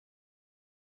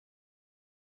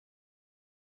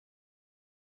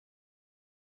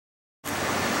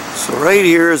So right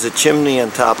here is a chimney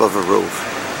on top of a roof.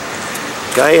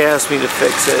 Guy asked me to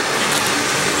fix it.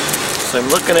 So I'm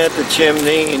looking at the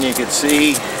chimney and you can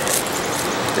see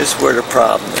this is where the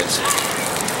problem is.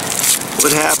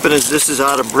 What happened is this is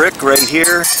out of brick right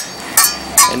here,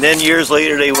 and then years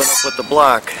later they went up with the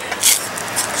block.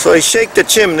 So I shake the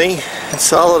chimney, it's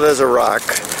solid as a rock,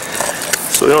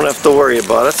 so we don't have to worry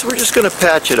about it. So we're just going to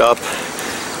patch it up.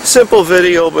 Simple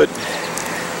video, but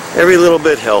every little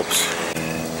bit helps.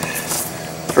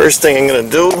 First thing I'm going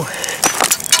to do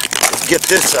is get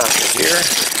this out of here,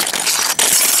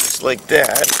 just like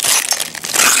that.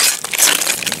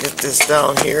 Get this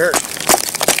down here.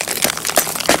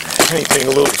 Anything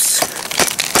loose.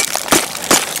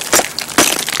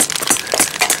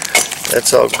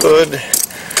 That's all good.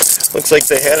 Looks like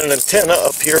they had an antenna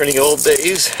up here in the old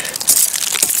days.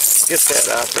 Get that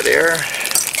off of there.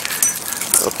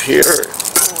 Up here.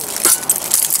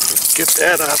 Get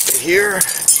that off of here.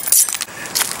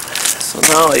 So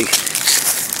now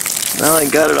I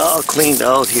got it all cleaned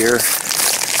out here.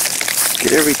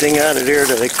 Get everything out of there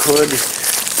that I could.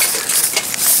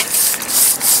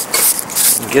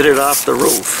 And get it off the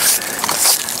roof.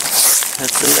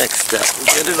 That's the next step.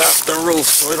 Get it off the roof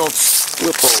so I don't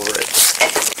flip over it.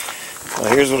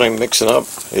 Now here's what I'm mixing up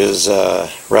is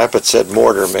Rapid Set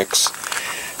mortar mix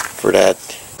for that.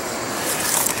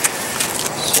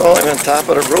 So I'm on top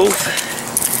of the roof.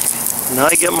 Now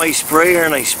I get my sprayer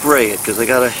and I spray it because I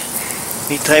gotta,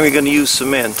 anytime you're gonna use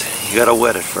cement, you gotta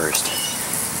wet it first.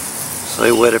 So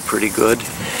I wet it pretty good.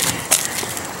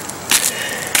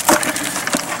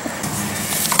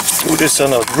 Do this on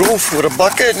the roof with a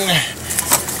bucket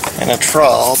and a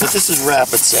trowel, but this is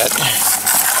Rapid Set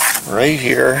right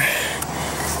here,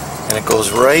 and it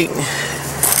goes right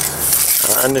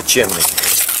on the chimney.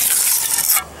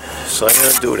 So I'm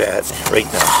going to do that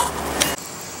right now.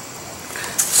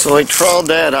 So I troweled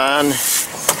that on,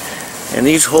 and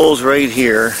these holes right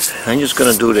here, I'm just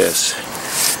going to do this.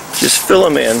 Just fill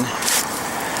them in,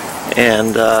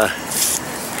 and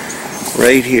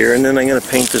right here, and then I'm going to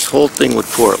paint this whole thing with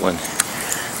Portland,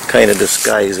 kind of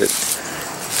disguise it.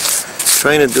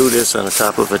 Trying to do this on the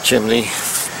top of a chimney,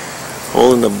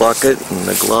 holding the bucket and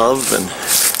the glove, and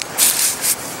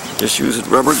just use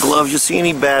rubber gloves. You see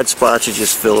any bad spots, you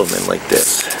just fill them in like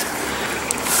this.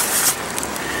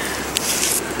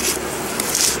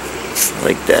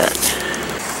 Like that.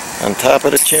 On top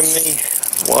of the chimney,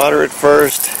 water it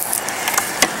first.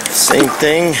 Same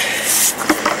thing.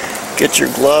 Get your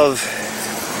glove,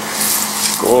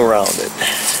 go around it.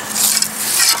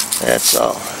 That's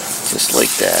all. Just like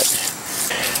that.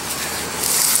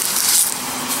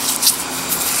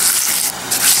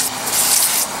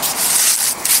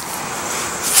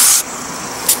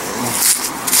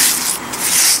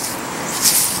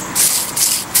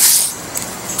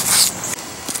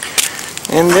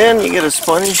 And then you get a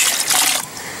sponge,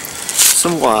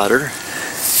 some water,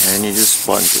 and you just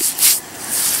sponge it.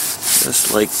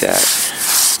 Just like that.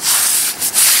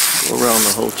 Go around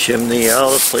the whole chimney,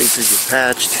 all the places you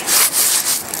patched.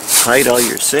 Hide all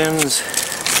your sins.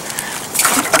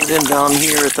 And then down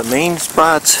here at the main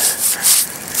spots,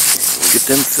 get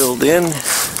them filled in.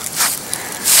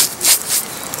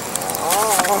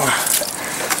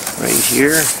 Right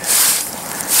here.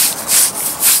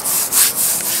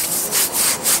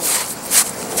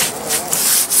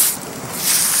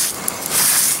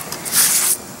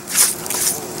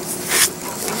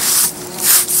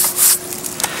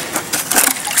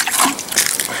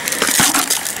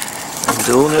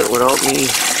 Doing it without me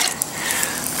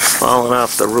falling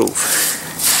off the roof.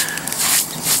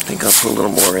 I think I'll put a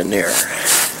little more in there.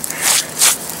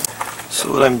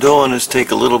 So what I'm doing is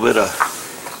take a little bit of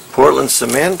Portland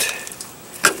cement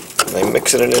and I'm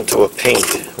mixing it into a paint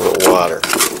with water.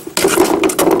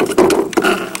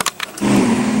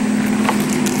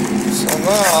 So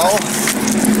now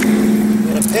I'm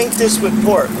going to paint this with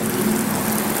Portland.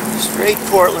 Straight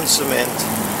Portland cement.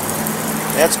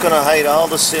 That's going to hide all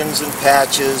the sins and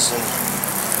patches and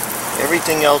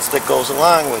everything else that goes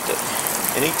along with it.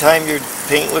 Anytime you're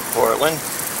painting with Portland,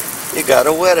 you got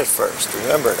to wet it first.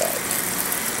 Remember that.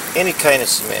 Any kind of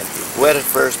cement, you wet it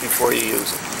first before you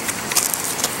use it.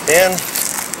 Then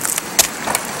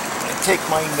I take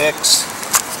my mix,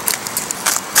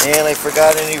 and I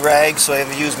forgot any rags, so I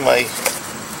have to use my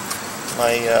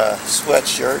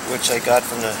sweatshirt, which I got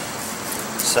from the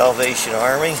Salvation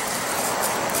Army.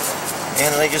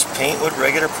 And I just paint with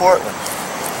regular Portland.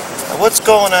 Now what's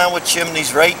going on with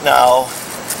chimneys right now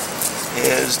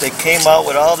is they came out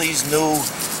with all these new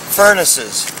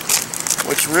furnaces,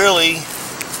 which really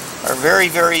are very,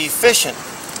 very efficient.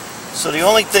 So the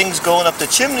only things going up the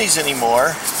chimneys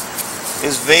anymore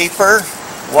is vapor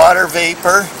water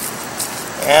vapor,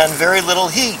 and very little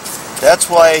heat. That's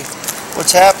why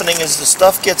what's happening is the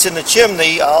stuff gets in the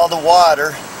chimney, all the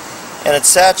water, and it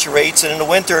saturates, and in the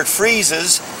winter it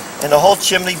freezes, and the whole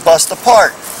chimney busts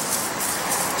apart.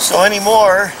 So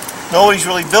anymore, nobody's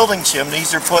really building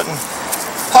chimneys, they're putting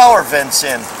power vents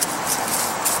in.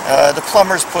 The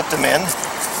plumbers put them in,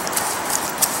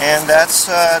 and that's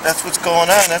what's going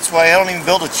on. That's why I don't even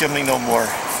build a chimney no more.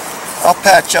 I'll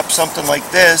patch up something like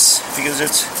this because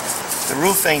the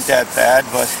roof ain't that bad,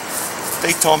 but if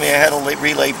they told me I had a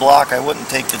relay block, I wouldn't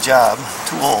take the job.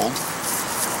 Too old.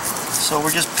 So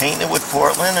we're just painting it with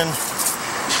Portland, and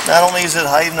not only is it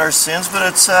hiding our sins, but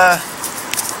it's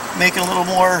making it a little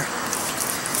more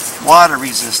water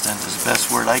resistant is the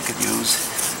best word I could use.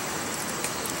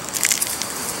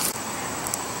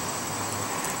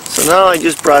 So now I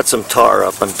just brought some tar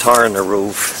up. I'm tarring the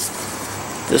roof.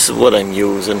 This is what I'm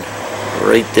using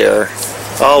right there.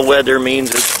 All weather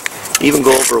means it even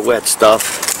go over wet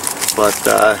stuff, but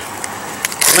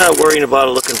I'm not worrying about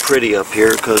it looking pretty up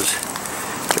here because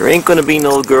there ain't going to be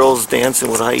no girls dancing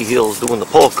with high heels doing the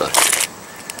polka.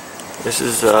 This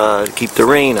is to keep the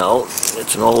rain out.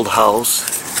 It's an old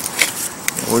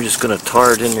house, and we're just going to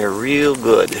tar it in there real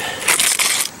good.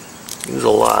 Use a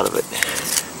lot of it.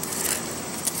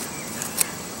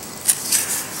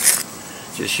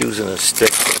 Just using a stick.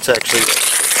 It's actually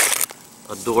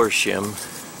a door shim.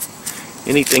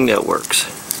 Anything that works.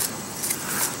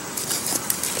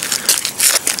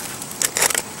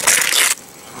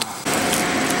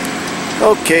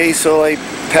 Okay, so I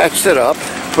patched it up.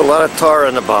 Put a lot of tar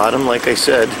on the bottom, like I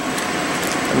said.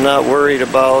 I'm not worried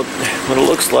about what it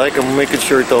looks like. I'm making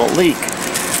sure it don't leak.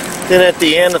 Then at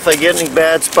the end, if I get any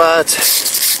bad spots,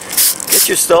 get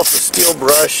yourself a steel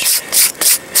brush.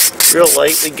 Real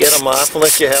lightly get them off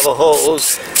unless you have a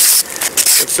hose.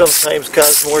 It sometimes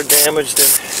causes more damage than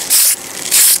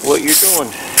what you're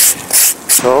doing.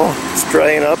 So it's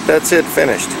drying up. That's it.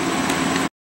 Finished.